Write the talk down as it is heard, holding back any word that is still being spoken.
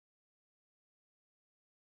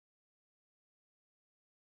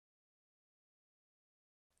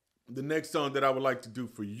The next song that I would like to do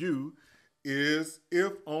for you is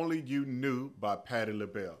If Only You Knew by Patti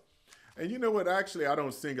Labelle. And you know what? Actually, I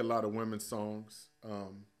don't sing a lot of women's songs.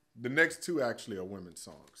 The next two actually are women's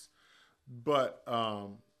songs. But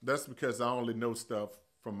that's because I only know stuff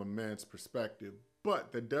from a man's perspective.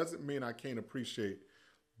 But that doesn't mean I can't appreciate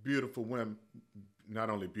beautiful women, not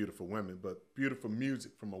only beautiful women, but beautiful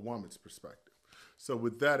music from a woman's perspective. So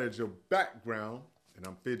with that as your background, and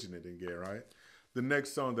I'm fidgeting again, right? The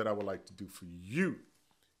next song that I would like to do for you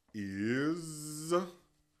is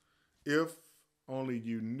If Only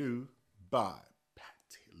You Knew by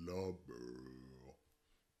Patti LaBelle.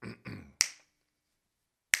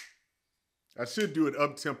 I should do it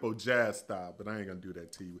up-tempo jazz style, but I ain't gonna do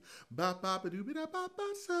that to you. Ba ba ba doo ba da ba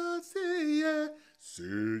ba sa say yeah. Say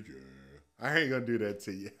yeah. I ain't gonna do that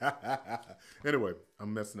to you. Anyway,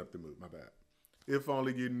 I'm messing up the mood, my bad. If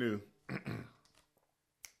only you knew.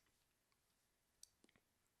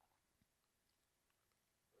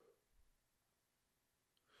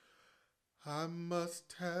 I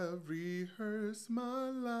must have rehearsed my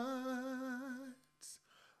lines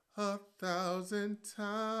 1,000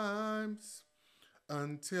 times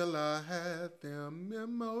until I had them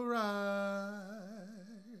memorized.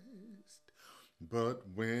 But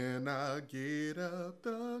when I get up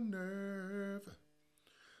the nerve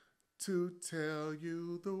to tell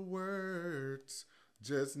you the words,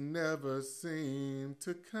 just never seem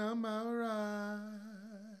to come out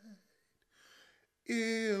right.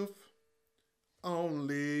 If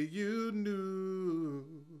only you knew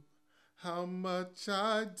how much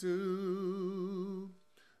I do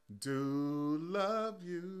love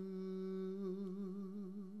you.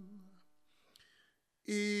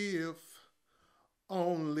 If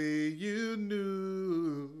only you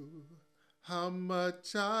knew how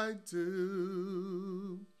much I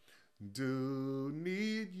do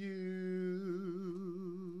need you.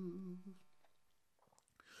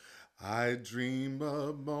 I dream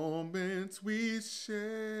of moments we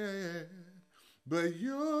shared, but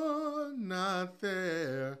you're not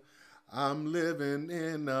there. I'm living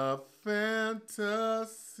in a fantasy,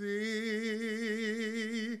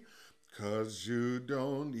 'cause you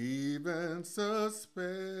don't even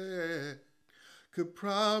suspect. Could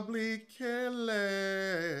probably care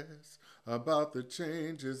less about the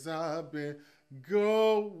changes I've been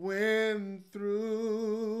going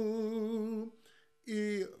through.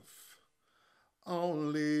 If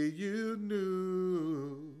only you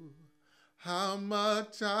knew how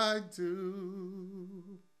much I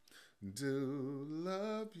do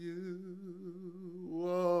love you.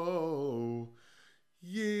 Whoa.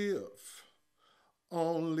 If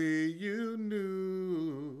only you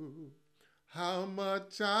knew how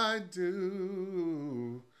much I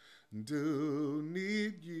do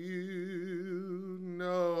need you.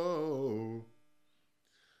 No.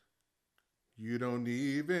 You don't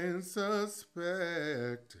even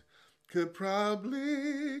suspect, could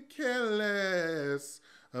probably care less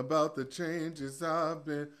about the changes I've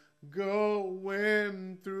been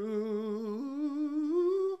going through.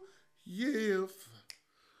 If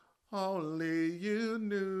only you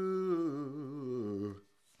knew.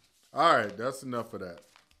 All right, that's enough of that.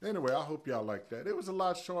 Anyway, I hope y'all like that. It was a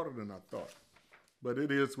lot shorter than I thought, but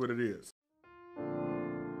it is what it is.